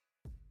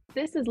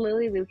This is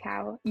Lily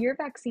Lukow, your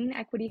vaccine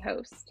equity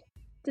host.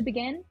 To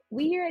begin,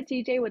 we here at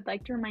GJ would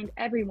like to remind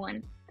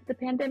everyone that the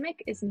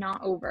pandemic is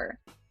not over.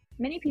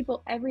 Many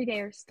people every day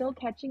are still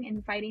catching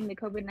and fighting the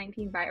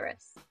COVID-19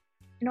 virus.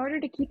 In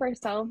order to keep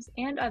ourselves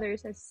and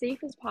others as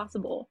safe as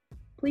possible,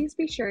 please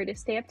be sure to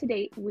stay up to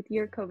date with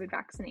your COVID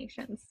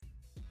vaccinations.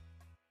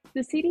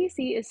 The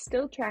CDC is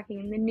still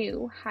tracking the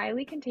new,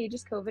 highly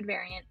contagious COVID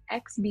variant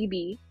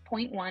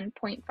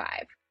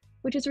XBB.1.5,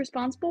 which is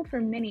responsible for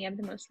many of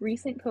the most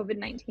recent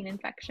COVID-19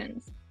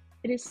 infections.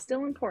 It is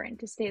still important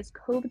to stay as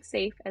COVID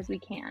safe as we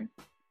can.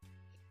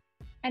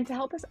 And to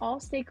help us all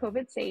stay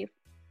COVID safe,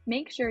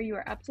 make sure you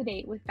are up to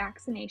date with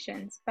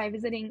vaccinations by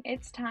visiting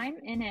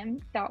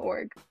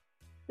itstimennm.org.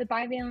 The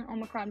bivalent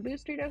Omicron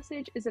booster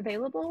dosage is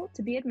available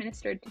to be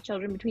administered to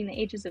children between the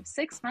ages of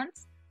 6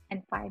 months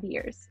and 5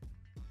 years.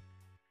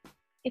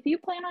 If you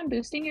plan on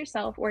boosting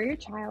yourself or your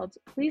child,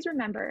 please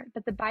remember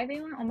that the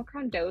bivalent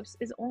Omicron dose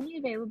is only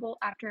available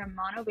after a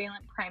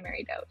monovalent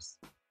primary dose.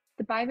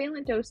 The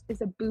bivalent dose is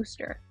a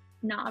booster,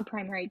 not a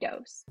primary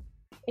dose.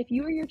 If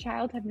you or your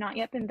child have not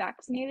yet been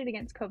vaccinated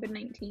against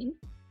COVID-19,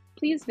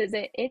 please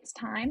visit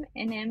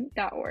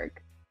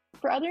itstimennm.org.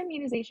 For other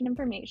immunization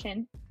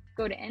information,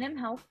 go to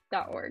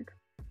nmhealth.org.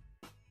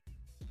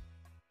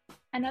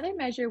 Another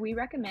measure we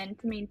recommend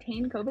to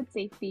maintain COVID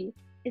safety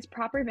is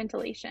proper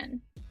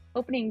ventilation.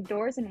 Opening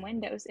doors and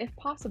windows, if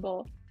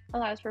possible,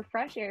 allows for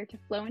fresh air to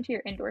flow into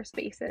your indoor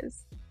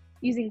spaces.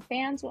 Using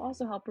fans will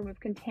also help remove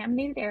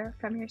contaminated air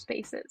from your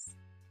spaces.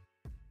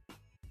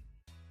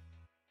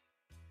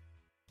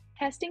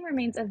 Testing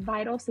remains a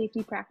vital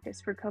safety practice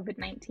for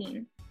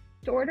COVID-19.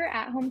 To order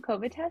at-home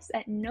COVID tests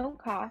at no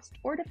cost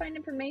or to find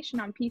information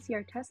on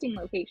PCR testing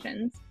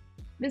locations,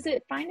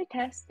 visit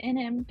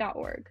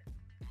findatestnm.org.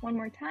 One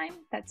more time,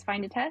 that's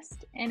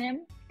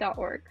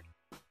findatestnm.org.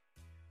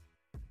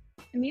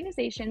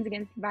 Immunizations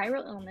against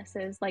viral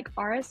illnesses like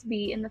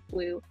RSV and the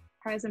flu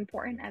are as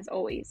important as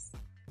always.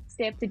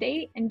 Stay up to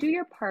date and do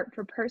your part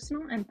for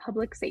personal and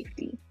public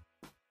safety.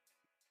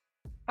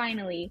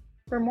 Finally,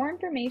 for more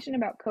information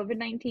about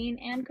COVID-19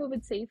 and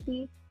COVID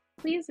safety,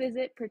 please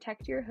visit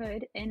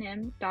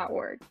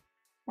protectyourhoodnm.org.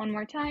 One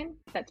more time,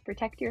 that's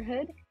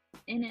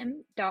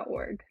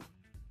protectyourhoodnm.org.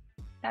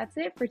 That's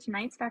it for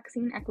tonight's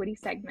vaccine equity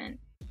segment.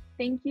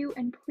 Thank you,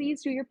 and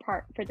please do your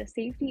part for the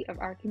safety of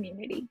our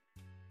community.